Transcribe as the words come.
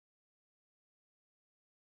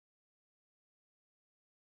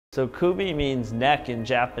So KUBI means neck in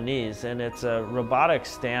Japanese, and it's a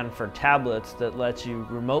robotics stand for tablets that lets you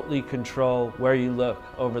remotely control where you look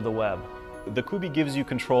over the web. The KUBI gives you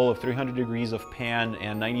control of 300 degrees of pan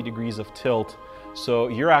and 90 degrees of tilt, so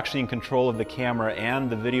you're actually in control of the camera and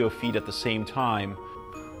the video feed at the same time.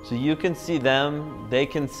 So you can see them, they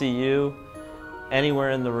can see you,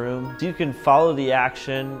 anywhere in the room. You can follow the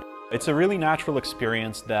action. It's a really natural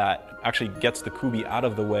experience that actually gets the KUBI out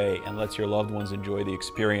of the way and lets your loved ones enjoy the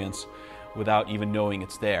experience without even knowing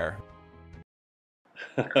it's there.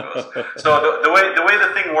 So the way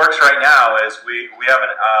the thing works right now is we have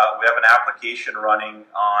an application running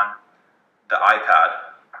on the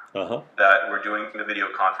iPad that we're doing the video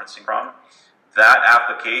conferencing from. That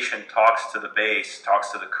application talks to the base, talks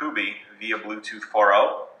to the KUBI via Bluetooth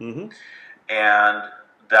 4.0, and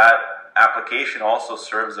that application also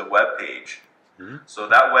serves a web page. So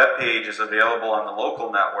that web page is available on the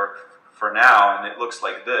local network for now, and it looks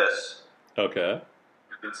like this. Okay.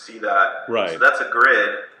 You can see that. Right. So that's a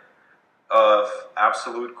grid of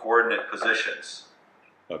absolute coordinate positions.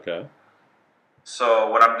 Okay. So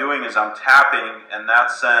what I'm doing is I'm tapping, and that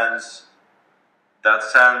sends a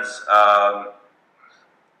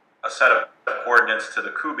set of coordinates to the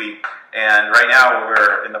KUBI. And right now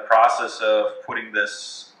we're in the process of putting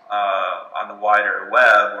this on the wider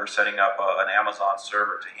web. We're setting up an Amazon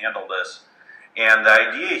server to handle this. And the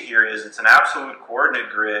idea here is it's an absolute coordinate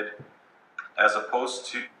grid as opposed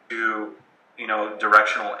to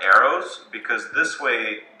directional arrows, because this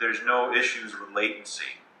way there's no issues with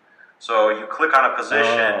latency. So you click on a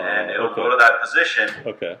position and it'll go to that position.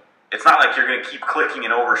 Okay. It's not like you're going to keep clicking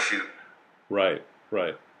and overshoot. Right,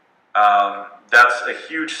 right. That's a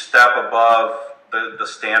huge step above the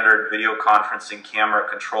standard video conferencing camera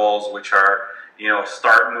controls, which are,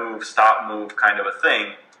 start move, stop move kind of a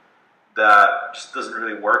thing that just doesn't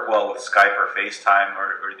really work well with Skype or FaceTime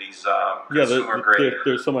or these consumer grade.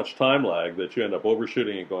 There's so much time lag that you end up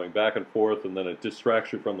overshooting and going back and forth, and then it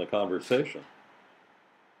distracts you from the conversation.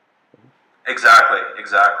 Exactly.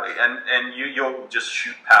 And you'll just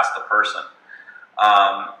shoot past the person.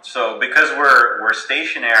 So because we're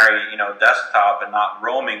stationary, desktop and not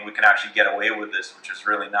roaming, we can actually get away with this, which is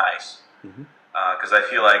really nice. Because I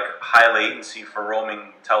feel like high latency for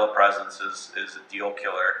roaming telepresence is a deal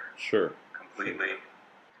killer. Sure. Completely.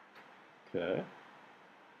 Okay.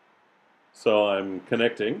 So I'm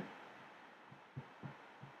connecting.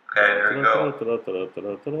 Okay, there we go.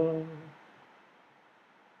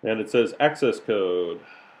 And it says access code.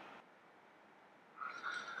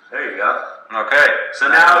 There you go. Okay. So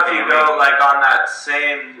now if you go like on that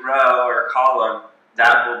same row or column,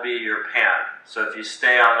 that will be your pan. So if you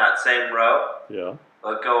stay on that same row, it'll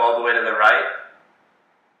go all the way to the right.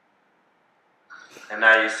 And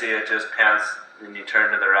now you see it just pans and you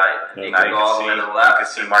turn to the right. And you can go all the way to the left. You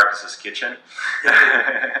can see Marcus's kitchen.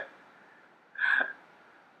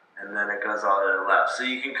 And then it goes all the way to the left. So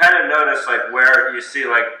you can kind of notice like where you see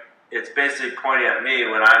like it's basically pointing at me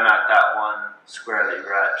when I'm at that one square that you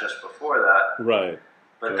were at just before that. Right.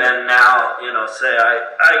 But then now, say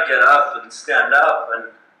I get up and stand up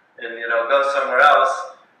and go somewhere else,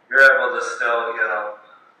 you're able to still,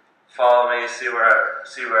 follow me, see where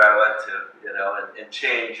I went to, and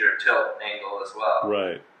change your tilt angle as well.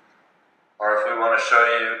 Right. Or if we want to show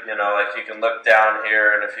you, like you can look down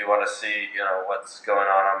here, and if you want to see, what's going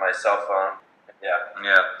on my cell phone.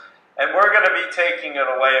 Yeah. And we're going to be taking it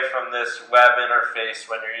away from this web interface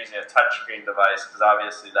when you're using a touchscreen device, because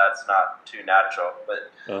obviously that's not too natural. But,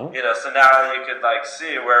 so now you could like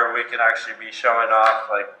see where we can actually be showing off,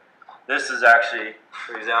 like this is actually,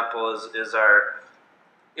 for example, is our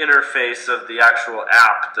interface of the actual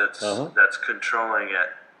app that's controlling it.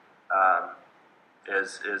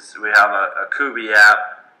 Is we have a KUBI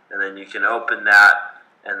app, and then you can open that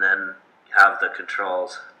and then have the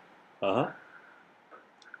controls.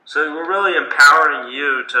 So we're really empowering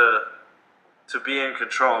you to be in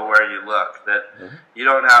control where you look. That you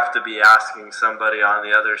don't have to be asking somebody on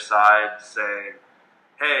the other side saying,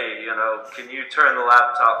 "Hey, can you turn the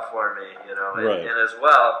laptop for me?" And as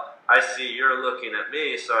well, I see you're looking at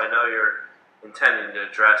me, so I know you're intending to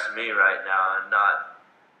address me right now and not,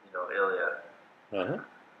 Ilya.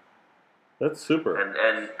 That's super.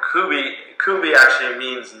 And KUBI actually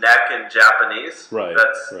means neck in Japanese. Right.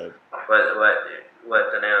 That's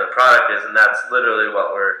what the name of the product is, and that's literally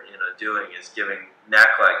what we're doing, is giving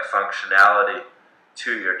neck-like functionality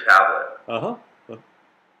to your tablet.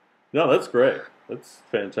 No, that's great. That's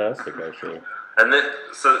fantastic, actually. And then,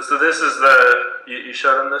 so this is you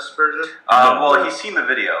showed him this version? No, well, he's seen the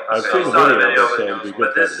video. I've seen the video,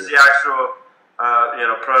 but this is the actual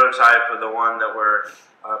prototype of the one that we're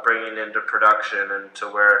bringing into production, and to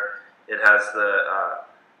where it has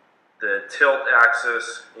the tilt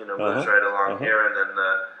axis, moves right along here, and then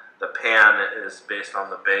the pan is based on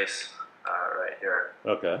the base right here.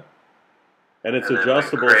 Okay. And it's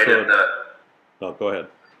adjustable. Oh, go ahead.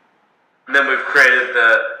 And then we've created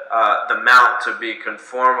the mount to be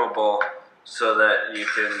conformable, so that you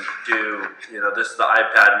can do, this is the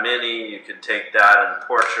iPad mini, you can take that in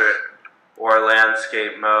portrait or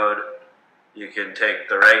landscape mode. You can take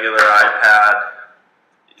the regular iPad,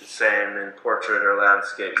 same in portrait or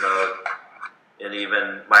landscape mode, and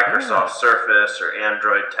even Microsoft Surface or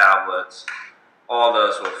Android tablets. All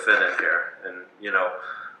those will fit in here. And,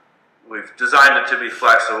 we've designed it to be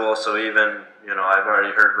flexible, so even, I've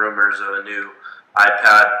already heard rumors of a new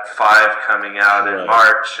iPad 5 coming out in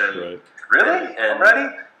March. And Really?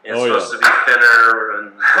 Already? It's supposed to be thinner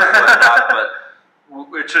and whatnot, but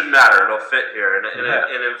it shouldn't matter. It'll fit here. And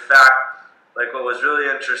in fact, like, what was really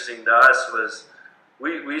interesting to us was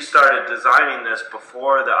we started designing this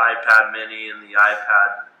before the iPad mini and the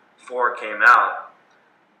iPad 4 came out,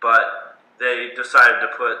 but they decided to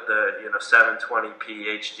put the 720p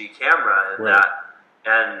HD camera in that.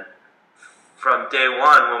 And from day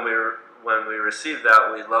one, when we received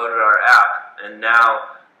that, we loaded our app, and now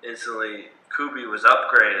instantly KUBI was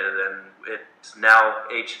upgraded, and it's now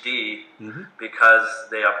HD because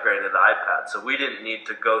they upgraded the iPad. So we didn't need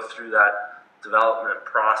to go through that development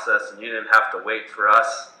process, and you didn't have to wait for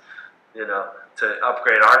us, to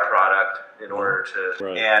upgrade our product in order to.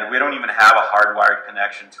 And we don't even have a hardwired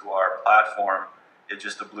connection to our platform. It's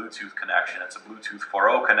just a Bluetooth connection. It's a Bluetooth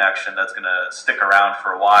 4.0 connection that's going to stick around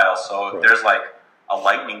for a while. So if there's like a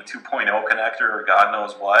Lightning 2.0 connector or God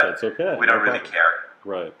knows what, that's okay. We don't really care.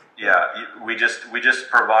 Right. Yeah, we just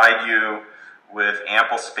provide you with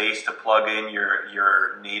ample space to plug in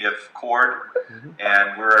your native cord,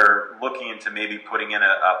 and we're looking into maybe putting in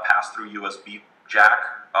a pass-through USB jack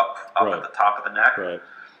up at the top of the neck. Right.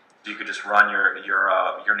 So you could just run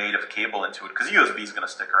your native cable into it, because USB is going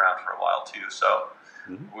to stick around for a while too. So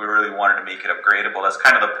we really wanted to make it upgradable. That's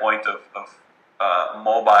kind of the point of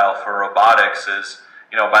mobile for robotics is,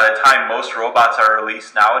 by the time most robots are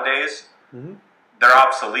released nowadays, they're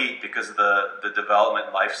obsolete because of the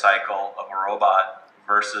development life cycle of a robot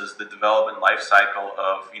versus the development life cycle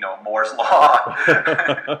of Moore's law.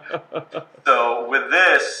 So with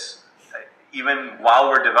this, even while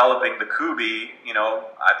we're developing the KUBI,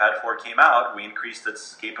 iPad 4 came out, we increased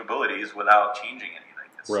its capabilities without changing anything.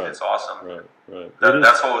 It's awesome.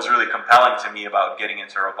 That's what was really compelling to me about getting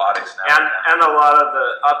into robotics now. And a lot of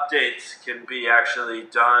the updates can be actually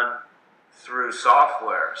done through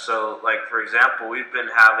software. So, like, for example, we've been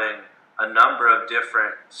having a number of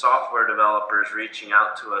different software developers reaching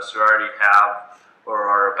out to us who already have or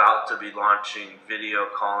are about to be launching video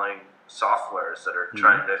calling softwares that are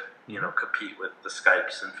trying to, compete with the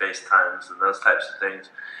Skypes and FaceTimes and those types of things.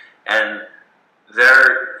 And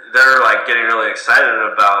they're like getting really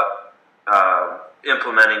excited about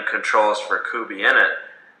implementing controls for KUBI in it,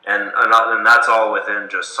 and that's all within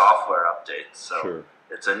just software updates. So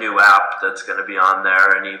it's a new app that's going to be on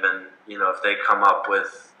there, and even if they come up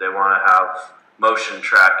with they want to have motion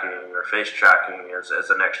tracking or face tracking as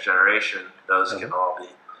the next generation, those can all be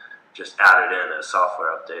just added in as software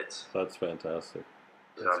updates. That's fantastic.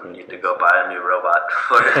 You don't need to go buy a new robot.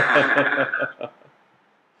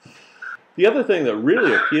 The other thing that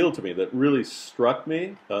really appealed to me, that really struck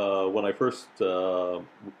me when I first saw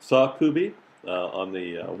KUBI on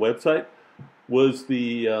the website, was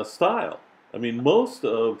the style. I mean, most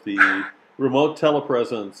of the remote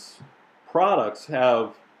telepresence products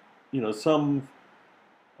have, some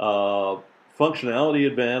functionality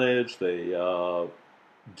advantage. They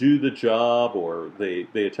do the job, or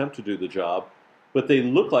they attempt to do the job, but they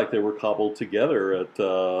look like they were cobbled together at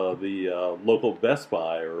the local Best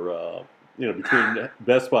Buy, or between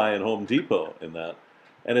Best Buy and Home Depot in that.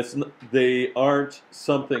 And they aren't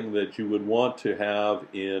something that you would want to have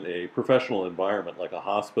in a professional environment like a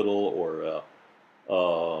hospital or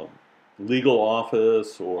a legal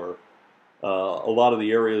office, or a lot of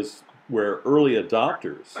the areas where early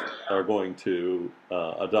adopters are going to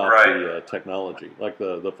adopt the technology, like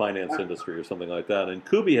the finance industry or something like that. And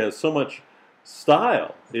KUBI has so much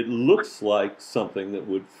style. It looks like something that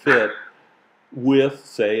would fit with,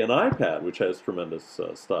 say, an iPad, which has tremendous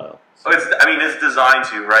style. So it's designed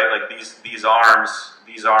to, right? Like these arms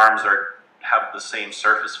have the same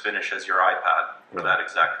surface finish as your iPad for that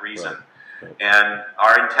exact reason. And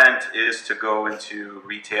our intent is to go into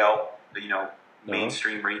retail,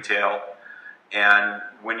 mainstream retail, And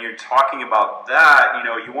when you're talking about that, you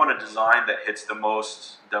know, you want a design that hits the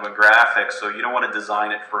most demographics. So you don't want to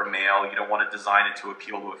design it for a male. You don't want to design it to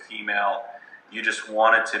appeal to a female. You just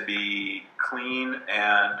want it to be clean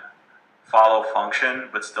and follow function,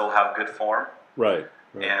 but still have good form. Right.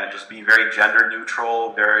 And just be very gender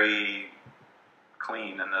neutral, very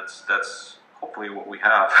clean. And that's hopefully what we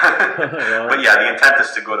have. But yeah, the intent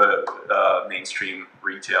is to go to mainstream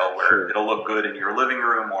retail where it'll look good in your living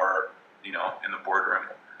room or, you know, in the boardroom.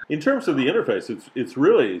 In terms of the interface, it's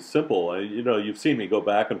really simple. You know, you've seen me go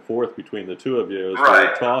back and forth between the two of you as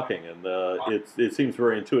we're talking, and it seems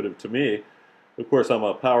very intuitive to me. Of course, I'm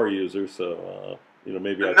a power user, so you know,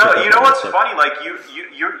 maybe I. No, you know what's funny? Like you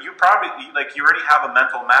probably like you already have a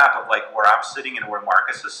mental map of like where I'm sitting and where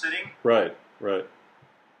Marcus is sitting. Right. Right.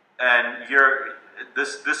 And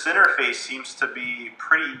this interface seems to be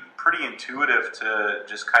pretty intuitive to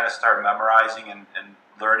just kind of start memorizing and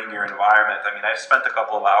learning your environment. I mean, I've spent a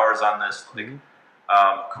couple of hours on this, like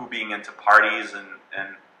KUBIing into parties,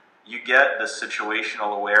 and you get the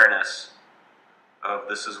situational awareness of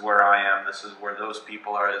this is where I am, this is where those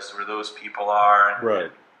people are, this is where those people are,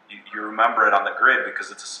 and you remember it on the grid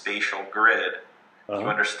because it's a spatial grid. You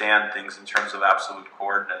understand things in terms of absolute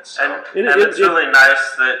coordinates. So. And it's really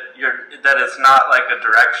nice that it's not like a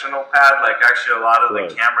directional pad. Like actually, a lot of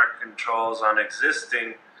the camera controls on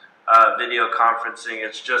existing video conferencing,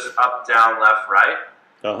 it's just up, down, left, right.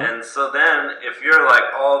 And so then, if you're like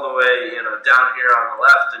all the way, you know, down here on the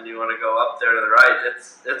left, and you want to go up there to the right,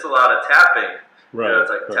 it's a lot of tapping. Right. You know,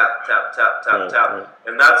 it's like tap, tap, tap, tap, tap.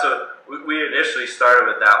 And that's what we initially started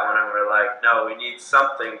with that one, and we're like, no, we need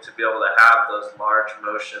something to be able to have those large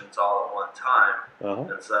motions all at one time.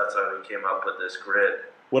 And so that's why we came up with this grid.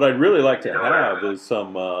 What I'd really like to have is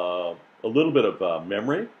some a little bit of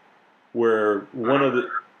memory, where one of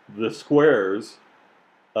the squares,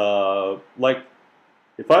 like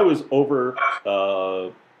if I was over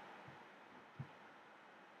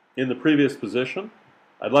in the previous position,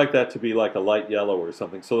 I'd like that to be like a light yellow or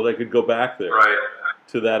something, so that I could go back there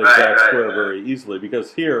to that exact square very easily.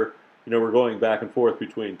 Because here, you know, we're going back and forth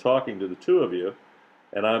between talking to the two of you,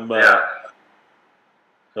 and I'm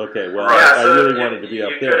okay. Well, I really wanted to be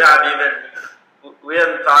up there. Could have even, we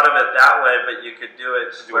hadn't thought of it that way, but you could do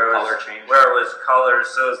it where it was colors.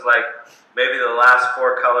 So it's like maybe the last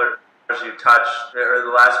 4 colors you touched, or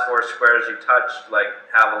the last 4 squares you touched, like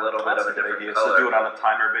have a little bit of a different color. So do it on a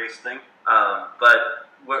timer-based thing. But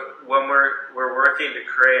when we're working to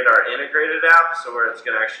create our integrated app, so where it's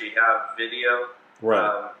going to actually have video,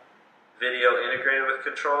 video integrated with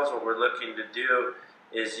controls, what we're looking to do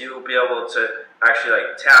is you'll be able to actually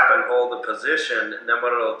like tap and hold the position, and then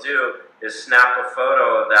what it'll do is snap a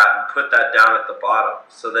photo of that and put that down at the bottom.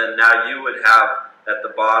 So then now you would have at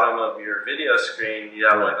the bottom of your video screen, you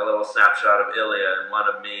have like a little snapshot of Ilya and one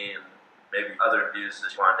of me and maybe other views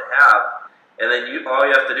that you wanted to have. And then all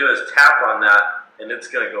you have to do is tap on that, and it's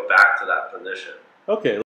going to go back to that position.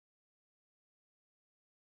 Okay.